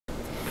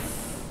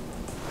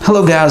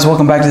Hello guys,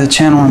 welcome back to the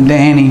channel. I'm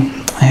Danny,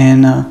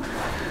 and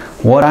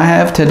what I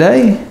have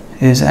today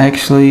is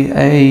actually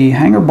a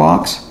hanger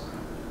box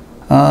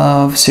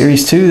of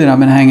Series 2 that I've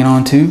been hanging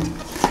on to.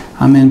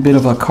 I'm in a bit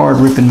of a card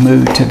ripping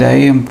mood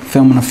today. I'm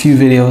filming a few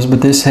videos,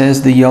 but this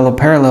has the yellow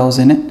parallels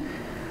in it.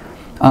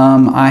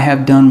 I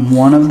have done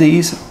one of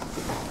these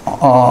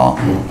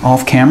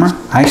off camera.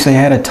 I actually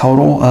had a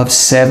total of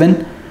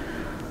 7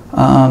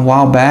 a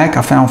while back.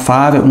 I found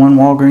 5 at one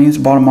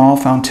Walgreens, bought them all,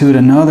 found 2 at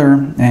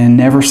another, and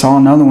never saw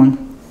another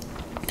one.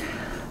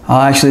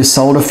 I actually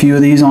sold a few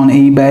of these on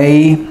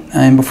eBay,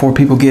 and before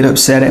people get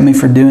upset at me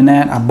for doing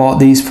that, I bought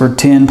these for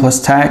 10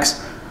 plus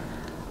tax.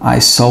 I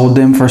sold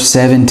them for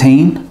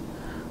 17,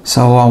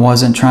 so I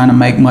wasn't trying to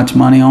make much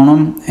money on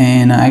them,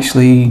 and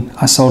actually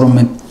I sold them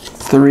at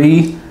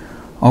 3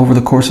 over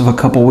the course of a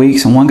couple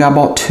weeks, and one guy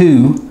bought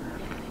 2,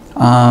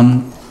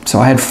 so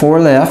I had 4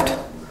 left.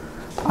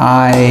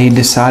 I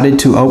decided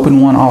to open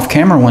one off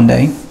camera one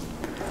day.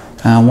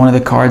 One of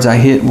the cards I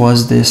hit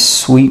was this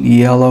sweet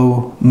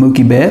yellow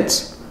Mookie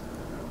Betts.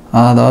 The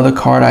other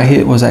card I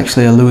hit was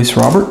actually a Louis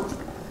Robert,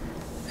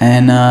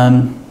 and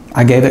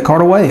I gave that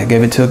card away. I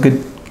gave it to a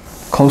good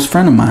close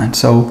friend of mine,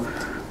 so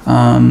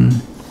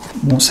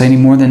won't say any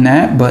more than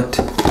that, but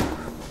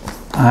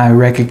I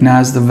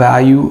recognize the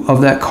value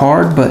of that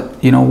card.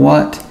 But you know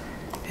what,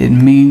 it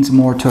means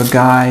more to a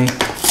guy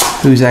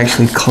who's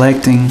actually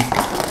collecting.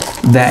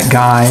 That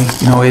guy,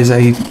 you know, is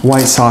a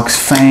White Sox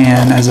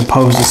fan as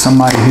opposed to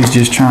somebody who's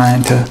just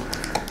trying to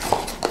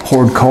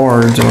hoard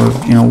cards or,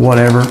 you know,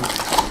 whatever.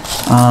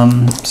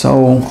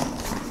 So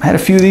I had a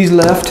few of these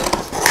left.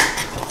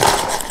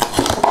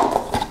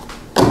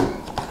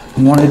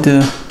 Wanted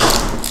to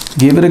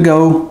give it a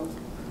go.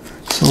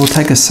 So we'll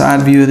take a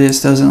side view of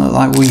this. Doesn't look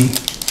like we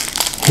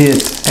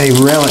hit a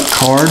relic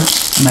card.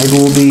 Maybe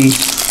we'll be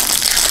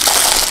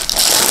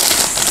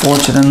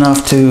fortunate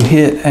enough to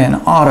hit an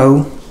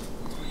auto.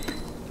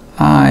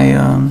 I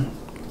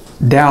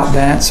doubt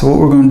that, so what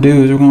we're going to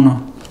do is we're going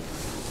to,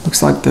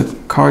 looks like the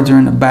cards are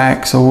in the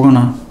back, so we're going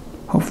to,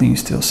 hopefully you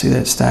can still see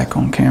that stack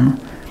on camera.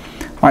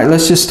 Alright,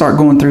 let's just start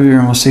going through here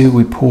and we'll see who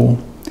we pull.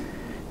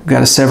 We've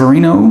got a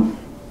Severino,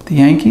 the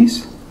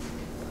Yankees,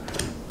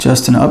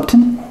 Justin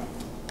Upton,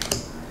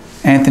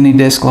 Anthony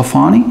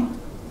Desclafani,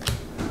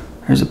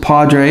 there's a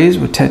Padres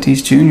with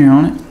Tatis Jr.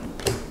 on it,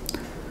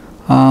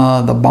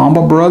 the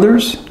Bamba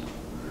brothers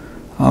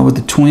with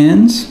the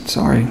Twins,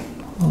 sorry,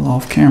 a little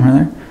off camera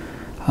there.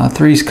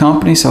 Three's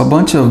Company, so a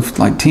bunch of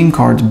like team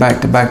cards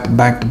back to back to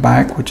back to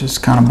back, which is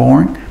kind of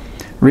boring.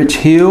 Rich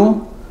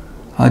Hill,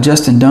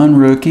 Justin Dunn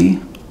rookie,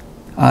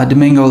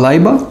 Domingo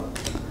Leyba,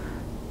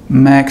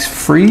 Max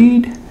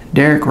Fried,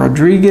 Derek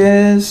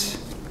Rodriguez.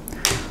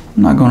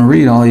 I'm not going to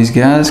read all these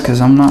guys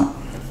because I'm not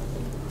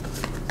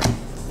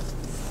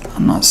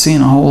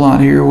seeing a whole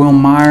lot here. Will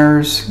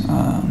Myers,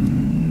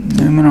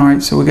 Newman. All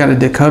right, so we got a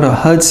Dakota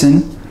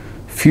Hudson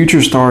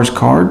Future Stars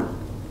card.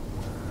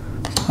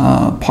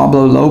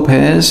 Pablo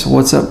Lopez,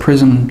 What's Up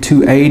Prism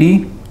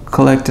 280,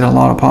 collected a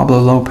lot of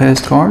Pablo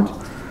Lopez cards.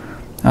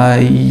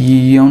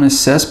 Yoenis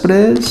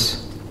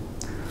Cespedes,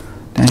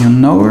 Daniel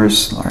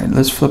Norris. All right,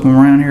 let's flip them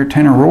around here.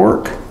 Tanner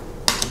Roark,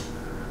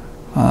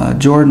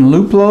 Jordan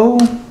Luplow,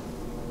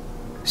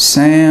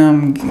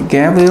 Sam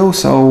Gabriel.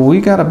 So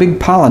we got a big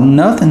pile of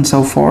nothing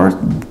so far.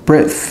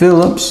 Brett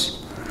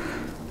Phillips.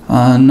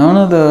 None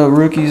of the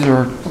rookies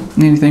are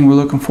anything we're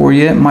looking for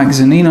yet. Mike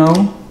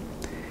Zunino,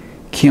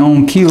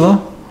 Keon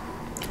Keela,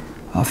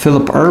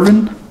 Philip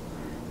Irvin,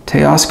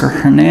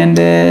 Teoscar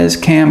Hernandez,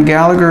 Cam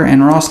Gallagher,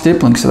 and Ross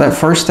Dipling. So that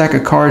first stack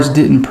of cards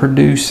didn't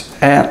produce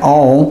at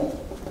all,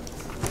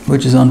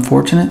 which is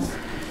unfortunate.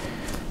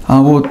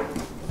 Well,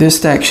 this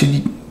stack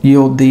should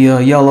yield the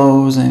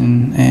yellows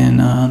and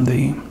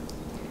the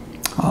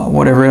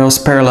whatever else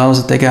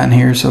parallels that they got in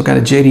here. So got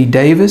a J.D.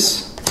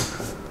 Davis,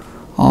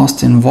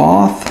 Austin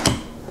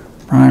Voth,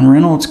 Ryan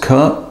Reynolds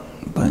Cup,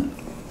 but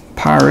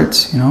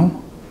Pirates, you know.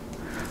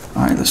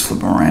 All right, let's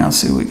flip around,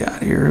 see what we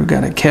got here. We've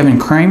got a Kevin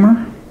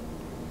Kramer,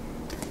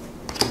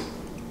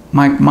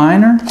 Mike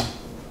Minor,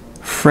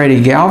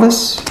 Freddie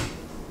Galvis.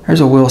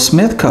 There's a Will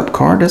Smith Cup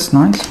card, that's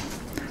nice.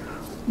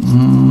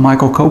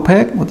 Michael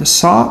Kopech with the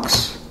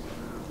Sox,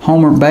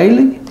 Homer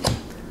Bailey,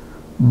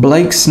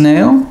 Blake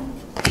Snell,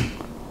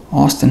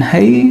 Austin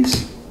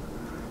Hayes,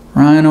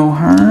 Ryan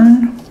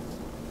O'Hearn,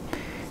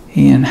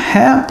 Ian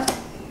Happ.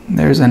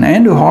 There's an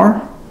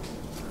Andujar.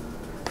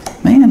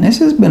 Man, this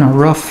has been a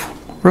rough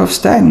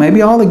stack.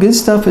 Maybe all the good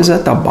stuff is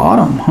at the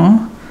bottom,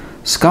 huh?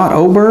 Scott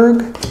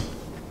Oberg,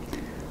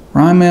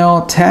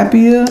 Raimel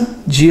Tapia,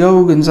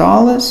 Gio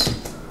Gonzalez,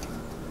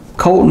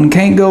 Colton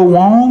Can't Go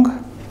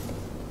Wong,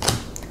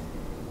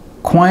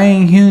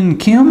 Kwang Hyun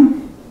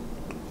Kim,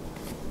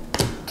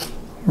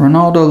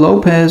 Ronaldo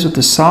Lopez with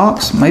the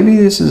Sox. Maybe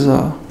this is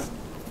a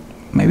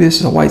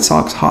White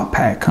Sox hot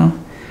pack, huh?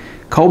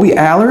 Colby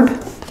Allard.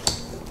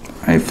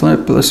 All right,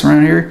 flip this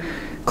around here.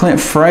 Clint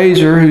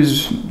Frazier,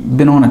 who's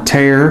been on a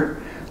tear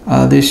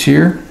this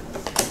year.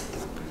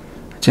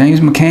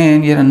 James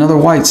McCann, yet another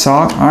White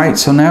Sox. All right,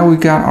 so now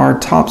we've got our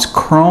Topps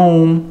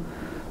Chrome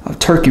a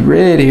turkey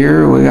red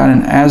here. We got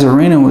an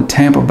Azarena with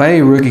Tampa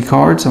Bay rookie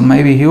card, so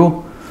maybe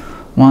he'll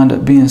wind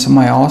up being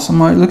somebody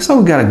awesome. It looks like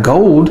we got a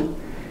gold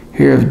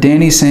here of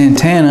Danny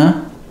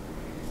Santana,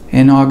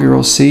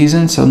 inaugural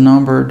season, so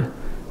numbered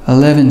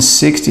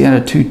 1160 out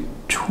of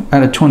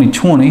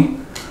 2020.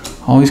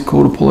 Always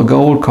cool to pull a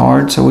gold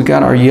card. So we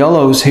got our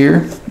yellows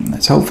here.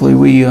 Let's hopefully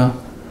we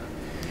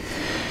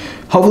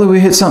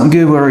hit something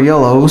good with our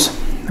yellows.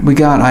 We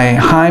got a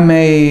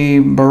Jaime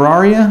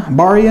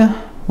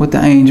Barria with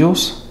the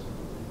Angels.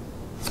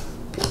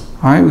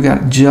 All right, we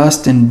got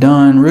Justin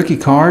Dunn rookie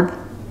card,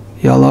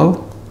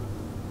 yellow.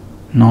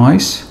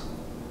 Nice.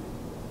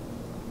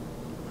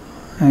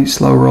 All right,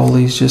 slow roll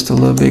these just a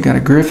little bit. Got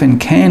a Griffin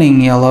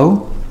Canning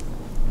yellow.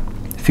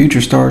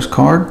 Future Stars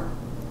card.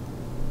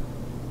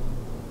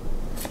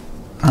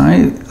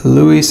 Alright,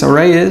 Luis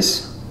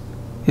Reyes,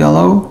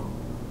 yellow.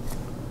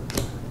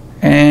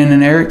 And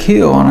an Eric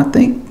Hill, and I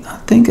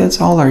think that's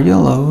all our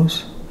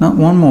yellows. Not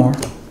one more.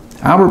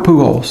 Albert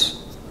Pujols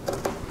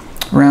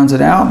rounds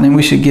it out, and then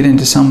we should get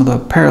into some of the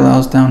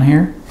parallels down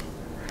here.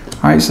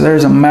 Alright, so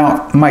there's a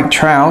Mike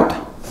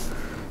Trout.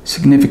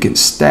 Significant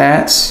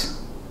stats.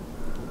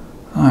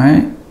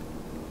 Alright.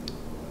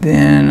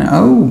 Then,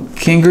 oh,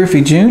 Ken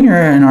Griffey Jr.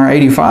 in our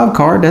 85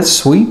 card. That's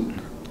sweet.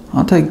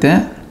 I'll take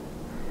that.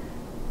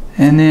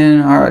 And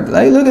then, all right,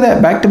 hey, look at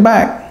that, back to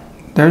back.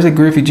 There's a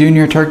Griffey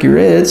Jr. Turkey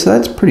Red, so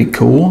that's pretty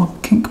cool.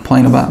 Can't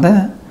complain about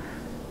that.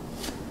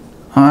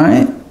 All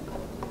right.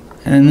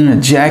 And then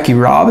a Jackie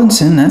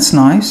Robinson, that's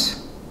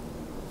nice.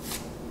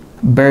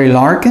 Barry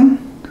Larkin.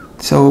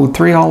 So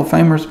 3 Hall of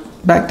Famers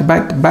back to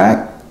back to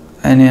back.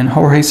 And then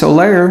Jorge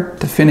Soler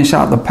to finish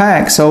out the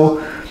pack.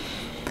 So,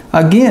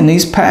 again,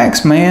 these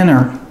packs, man,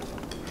 are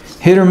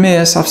hit or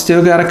miss. I've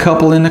still got a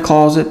couple in the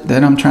closet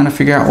that I'm trying to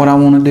figure out what I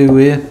want to do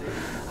with.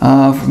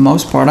 For the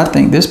most part, I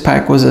think this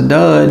pack was a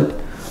dud.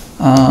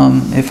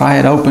 If I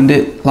had opened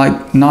it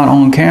like not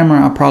on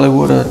camera, I probably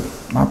would have.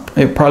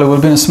 It probably would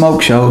have been a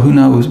smoke show. Who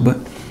knows? But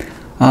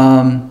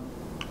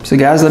so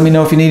guys, let me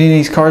know if you need any of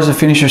these cards to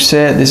finish your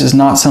set. This is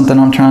not something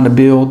I'm trying to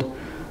build.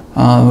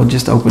 We'll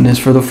just open this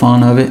for the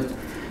fun of it.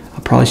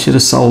 I probably should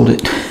have sold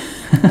it.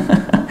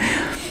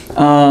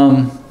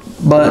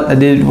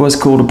 But it was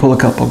cool to pull a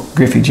couple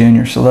Griffey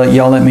Jr. So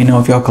y'all let me know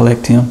if y'all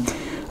collect him.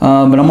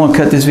 But I'm going to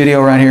cut this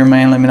video right here,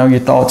 man. Let me know your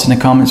thoughts in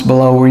the comments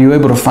below. Were you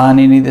able to find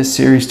any of this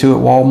Series 2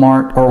 at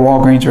Walmart or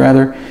Walgreens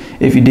rather?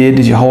 If you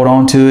did you hold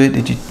on to it?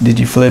 Did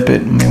you flip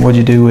it? I mean, what'd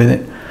you do with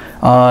it?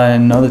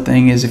 Another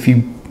thing is, if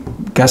you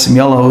got some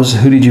yellows,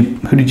 who did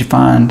you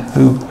find?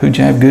 Who'd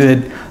you have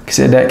good? Like I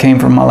said, that came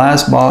from my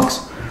last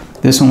box.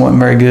 This one wasn't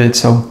very good.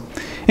 So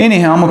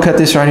anyhow, I'm going to cut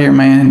this right here,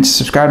 man.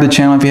 Subscribe to the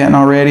channel if you hadn't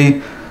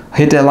already.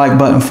 Hit that like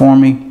button for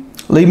me.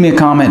 Leave me a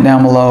comment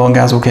down below, and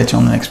guys, we'll catch you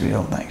on the next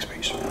video. Thanks.